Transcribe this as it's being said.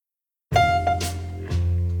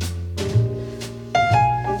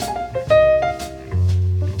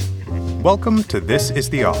Welcome to This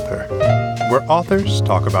is the Author, where authors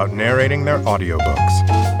talk about narrating their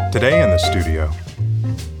audiobooks. Today in the studio.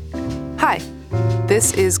 Hi,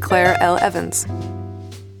 this is Claire L. Evans.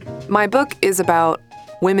 My book is about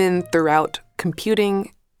women throughout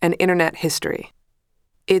computing and internet history.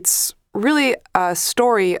 It's really a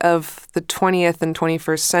story of the 20th and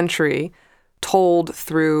 21st century told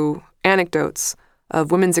through anecdotes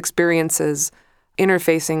of women's experiences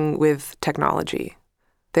interfacing with technology.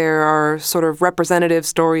 There are sort of representative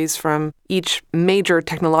stories from each major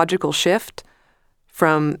technological shift,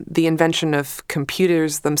 from the invention of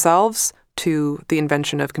computers themselves to the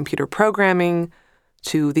invention of computer programming,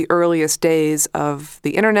 to the earliest days of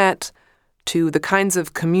the internet, to the kinds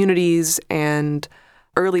of communities and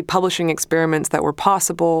early publishing experiments that were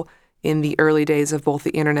possible in the early days of both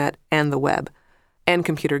the internet and the web, and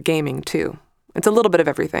computer gaming too. It's a little bit of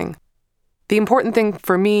everything. The important thing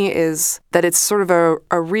for me is that it's sort of a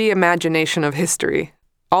reimagination of history.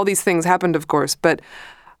 All these things happened, of course, but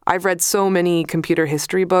I've read so many computer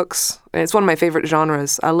history books. It's one of my favorite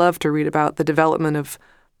genres. I love to read about the development of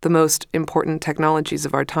the most important technologies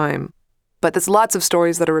of our time. But there's lots of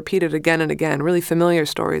stories that are repeated again and again, really familiar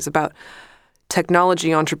stories about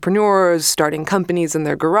technology entrepreneurs starting companies in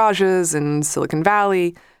their garages in Silicon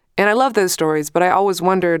Valley. And I love those stories, but I always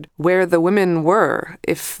wondered where the women were,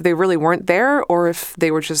 if they really weren't there or if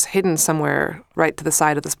they were just hidden somewhere right to the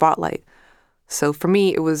side of the spotlight. So for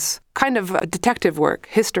me, it was kind of a detective work,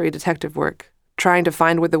 history detective work, trying to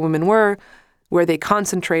find where the women were, where they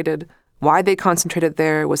concentrated, why they concentrated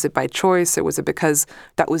there. Was it by choice, or was it because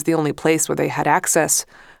that was the only place where they had access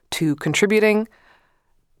to contributing?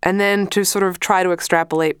 And then to sort of try to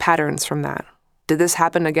extrapolate patterns from that. Did this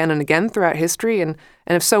happen again and again throughout history? And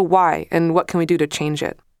if so, why? And what can we do to change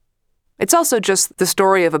it? It's also just the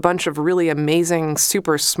story of a bunch of really amazing,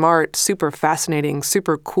 super smart, super fascinating,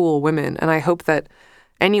 super cool women. And I hope that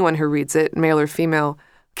anyone who reads it, male or female,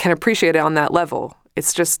 can appreciate it on that level.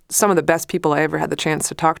 It's just some of the best people I ever had the chance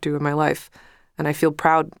to talk to in my life. And I feel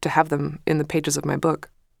proud to have them in the pages of my book.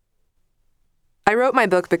 I wrote my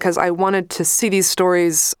book because I wanted to see these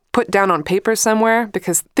stories put down on paper somewhere,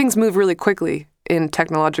 because things move really quickly in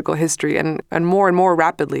technological history and more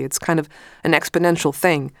rapidly. It's kind of an exponential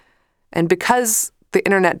thing. And because the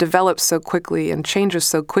internet develops so quickly and changes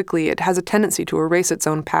so quickly, it has a tendency to erase its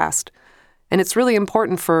own past. And it's really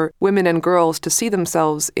important for women and girls to see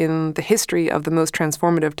themselves in the history of the most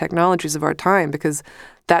transformative technologies of our time, because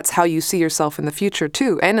that's how you see yourself in the future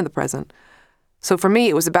too, and in the present. So for me,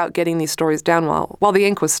 it was about getting these stories down while the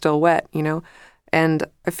ink was still wet, And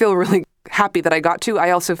I feel really happy that I got to.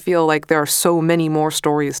 I also feel like there are so many more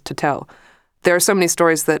stories to tell. There are so many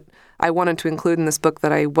stories that I wanted to include in this book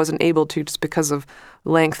that I wasn't able to just because of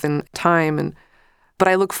length and time. But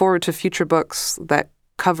I look forward to future books that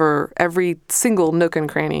cover every single nook and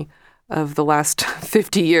cranny of the last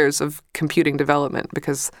 50 years of computing development,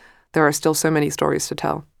 because there are still so many stories to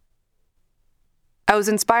tell. I was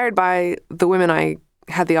inspired by the women I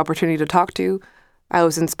had the opportunity to talk to. I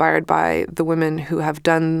was inspired by the women who have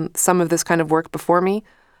done some of this kind of work before me,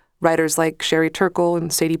 writers like Sherry Turkle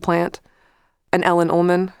and Sadie Plant, and Ellen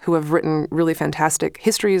Ullman, who have written really fantastic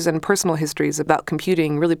histories and personal histories about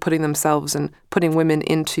computing, really putting themselves and putting women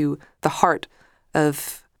into the heart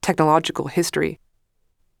of technological history.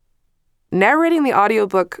 Narrating the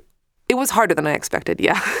audiobook, it was harder than I expected,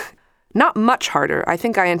 yeah. Not much harder. I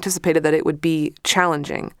think I anticipated that it would be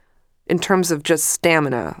challenging. In terms of just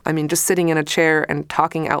stamina. I mean, just sitting in a chair and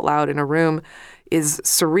talking out loud in a room is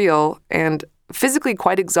surreal and physically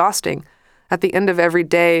quite exhausting. At the end of every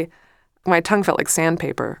day, my tongue felt like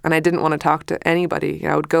sandpaper, and I didn't want to talk to anybody.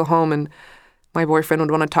 I would go home and my boyfriend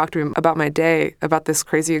would want to talk to him about my day, about this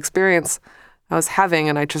crazy experience I was having,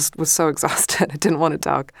 and I just was so exhausted. I didn't want to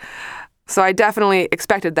talk. So I definitely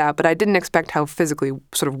expected that, but I didn't expect how physically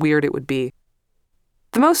sort of weird it would be.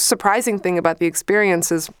 The most surprising thing about the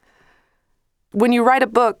experience is when you write a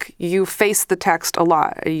book, you face the text a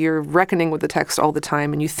lot. You're reckoning with the text all the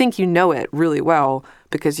time, and you think you know it really well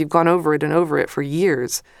because you've gone over it and over it for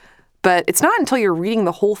years. But it's not until you're reading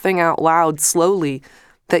the whole thing out loud slowly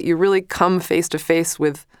that you really come face to face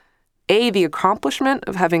with, A, the accomplishment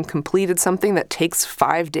of having completed something that takes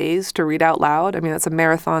 5 days to read out loud. I mean, that's a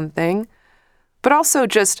marathon thing. But also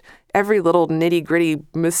just every little nitty-gritty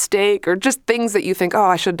mistake or just things that you think, oh,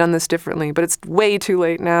 I should have done this differently, but it's way too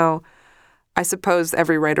late now. I suppose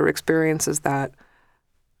every writer experiences that.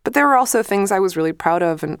 But there were also things I was really proud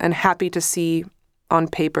of and happy to see on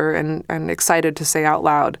paper and excited to say out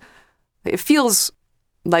loud. It feels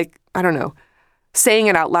like, I don't know, saying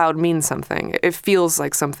it out loud means something. It feels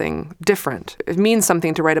like something different. It means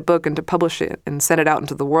something to write a book and to publish it and send it out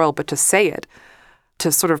into the world, but to say it,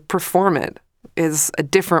 to sort of perform it, is a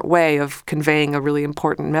different way of conveying a really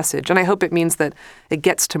important message. And I hope it means that it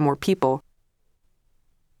gets to more people.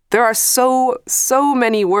 There are so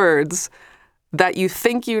many words that you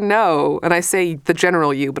think you know, and I say the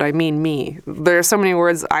general you, but I mean me. There are so many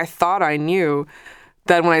words I thought I knew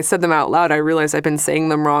that when I said them out loud, I realized I've been saying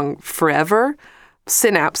them wrong forever.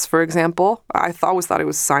 Synapse, for example. I always thought it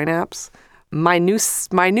was synapse.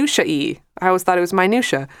 Minutiae. I always thought it was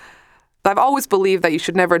minutia. I've always believed that you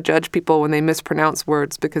should never judge people when they mispronounce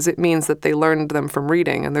words because it means that they learned them from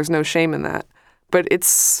reading, and there's no shame in that. But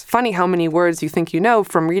it's funny how many words you think you know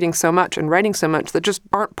from reading so much and writing so much that just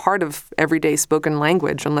aren't part of everyday spoken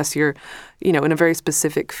language unless you're, in a very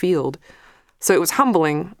specific field. So it was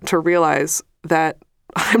humbling to realize that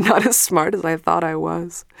I'm not as smart as I thought I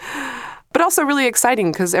was. But also really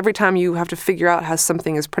exciting because every time you have to figure out how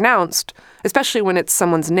something is pronounced, especially when it's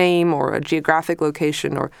someone's name or a geographic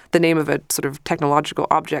location or the name of a sort of technological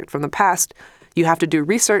object from the past, you have to do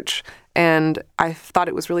research. And I thought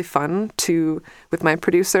it was really fun to, with my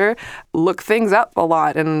producer, look things up a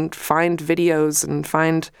lot and find videos and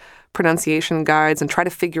find pronunciation guides and try to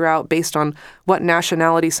figure out based on what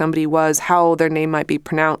nationality somebody was, how their name might be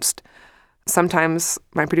pronounced. Sometimes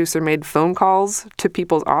my producer made phone calls to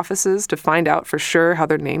people's offices to find out for sure how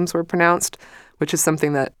their names were pronounced, which is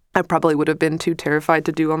something that I probably would have been too terrified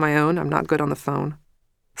to do on my own. I'm not good on the phone.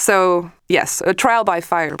 So, yes, a trial by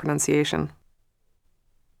fire pronunciation.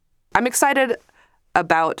 I'm excited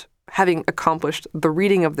about having accomplished the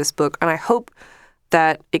reading of this book, and I hope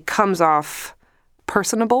that it comes off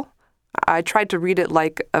personable. I tried to read it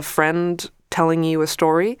like a friend telling you a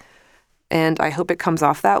story, and I hope it comes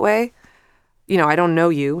off that way. I don't know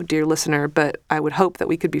you, dear listener, but I would hope that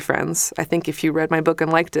we could be friends. I think if you read my book and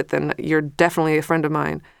liked it, then you're definitely a friend of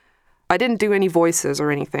mine. I didn't do any voices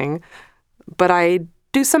or anything, but I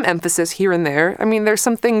do some emphasis here and there. I mean, there's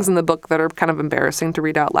some things in the book that are kind of embarrassing to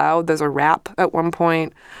read out loud. There's a rap at one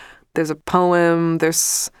point. There's a poem.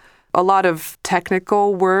 There's a lot of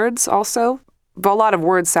technical words also, but a lot of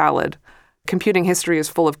word salad. Computing history is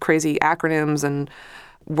full of crazy acronyms and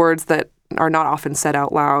words that are not often said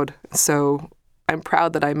out loud. So I'm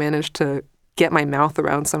proud that I managed to get my mouth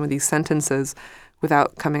around some of these sentences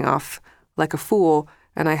without coming off like a fool,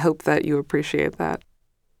 and I hope that you appreciate that.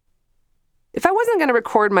 If I wasn't going to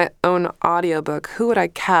record my own audiobook, who would I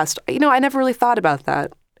cast? I never really thought about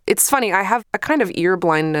that. It's funny, I have a kind of ear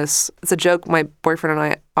blindness. It's a joke my boyfriend and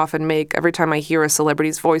I often make. Every time I hear a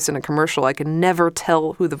celebrity's voice in a commercial, I can never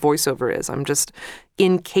tell who the voiceover is. I'm just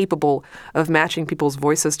incapable of matching people's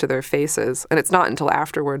voices to their faces. And it's not until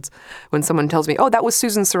afterwards when someone tells me, oh, that was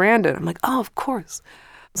Susan Sarandon. I'm like, oh, of course.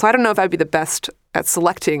 So I don't know if I'd be the best at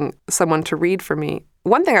selecting someone to read for me.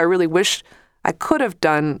 One thing I really wish I could have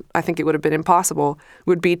done, I think it would have been impossible,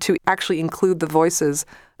 would be to actually include the voices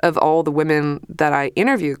of all the women that I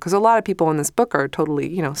interview, because a lot of people in this book are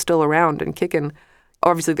totally, still around and kicking.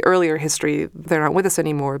 Obviously, the earlier history, they're not with us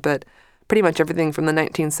anymore, but pretty much everything from the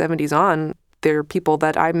 1970s on, they're people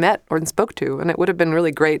that I met or spoke to, and it would have been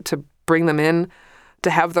really great to bring them in, to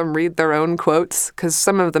have them read their own quotes, because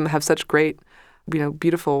some of them have such great,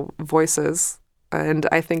 beautiful voices, and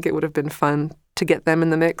I think it would have been fun to get them in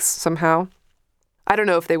the mix somehow. I don't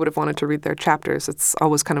know if they would have wanted to read their chapters. It's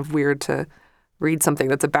always kind of weird to read something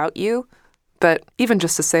that's about you, but even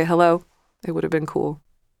just to say hello, it would have been cool.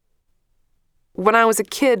 When I was a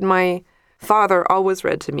kid, my father always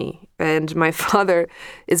read to me, and my father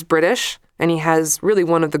is British, and he has really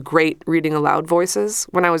one of the great reading aloud voices.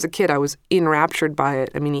 When I was a kid, I was enraptured by it.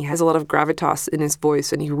 I mean, he has a lot of gravitas in his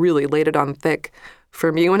voice, and he really laid it on thick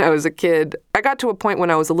for me when I was a kid. I got to a point when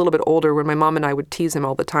I was a little bit older when my mom and I would tease him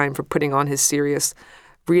all the time for putting on his serious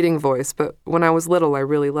reading voice, but when I was little, I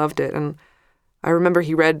really loved it, and I remember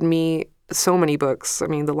he read me so many books. I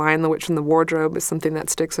mean, The Lion, the Witch, and the Wardrobe is something that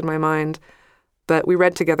sticks in my mind. But we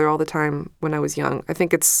read together all the time when I was young. I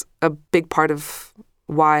think it's a big part of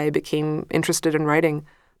why I became interested in writing,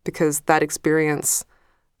 because that experience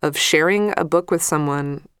of sharing a book with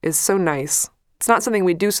someone is so nice. It's not something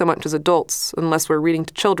we do so much as adults unless we're reading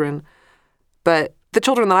to children. But the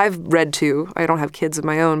children that I've read to, I don't have kids of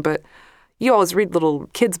my own, but you always read little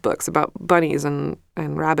kids' books about bunnies and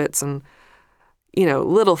rabbits and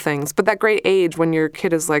little things. But that great age when your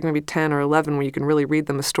kid is like maybe 10 or 11 where you can really read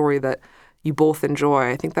them a story that you both enjoy,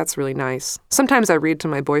 I think that's really nice. Sometimes I read to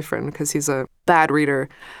my boyfriend because he's a bad reader.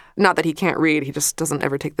 Not that he can't read, he just doesn't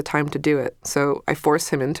ever take the time to do it. So I force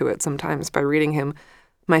him into it sometimes by reading him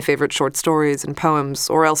my favorite short stories and poems,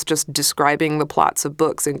 or else just describing the plots of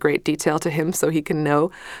books in great detail to him so he can know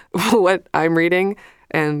what I'm reading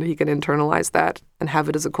and he can internalize that and have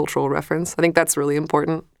it as a cultural reference. I think that's really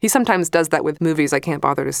important. He sometimes does that with movies I can't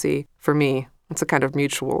bother to see. For me, it's a kind of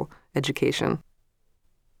mutual education.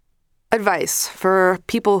 Advice for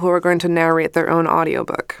people who are going to narrate their own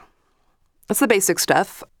audiobook. It's the basic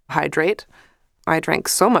stuff. Hydrate. I drank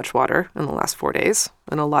so much water in the last 4 days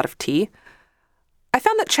and a lot of tea. I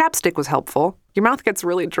found that chapstick was helpful. Your mouth gets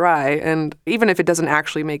really dry, and even if it doesn't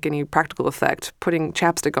actually make any practical effect, putting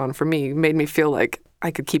chapstick on for me made me feel like I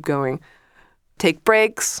could keep going. Take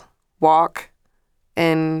breaks, walk,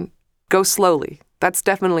 and go slowly. That's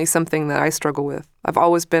definitely something that I struggle with. I've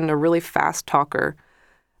always been a really fast talker,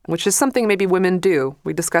 which is something maybe women do.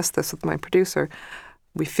 We discussed this with my producer.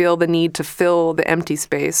 We feel the need to fill the empty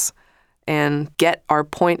space and get our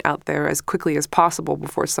point out there as quickly as possible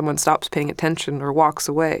before someone stops paying attention or walks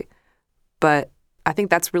away. But I think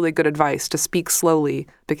that's really good advice, to speak slowly,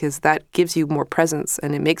 because that gives you more presence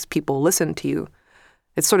and it makes people listen to you.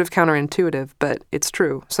 It's sort of counterintuitive, but it's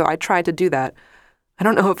true. So I tried to do that. I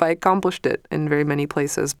don't know if I accomplished it in very many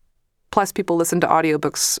places. Plus, people listen to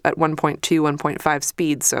audiobooks at 1.2, 1.5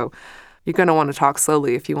 speed, so you're going to want to talk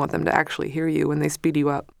slowly if you want them to actually hear you when they speed you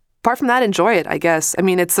up. Apart from that, enjoy it, I guess. I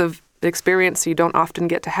mean, it's an experience you don't often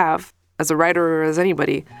get to have as a writer or as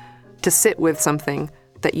anybody, to sit with something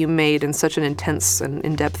that you made in such an intense and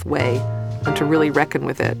in-depth way and to really reckon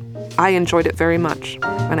with it. I enjoyed it very much,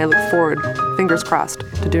 and I look forward, fingers crossed,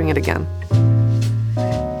 to doing it again.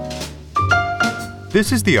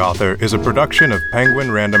 This is The Author is a production of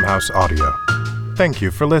Penguin Random House Audio. Thank you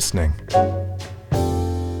for listening.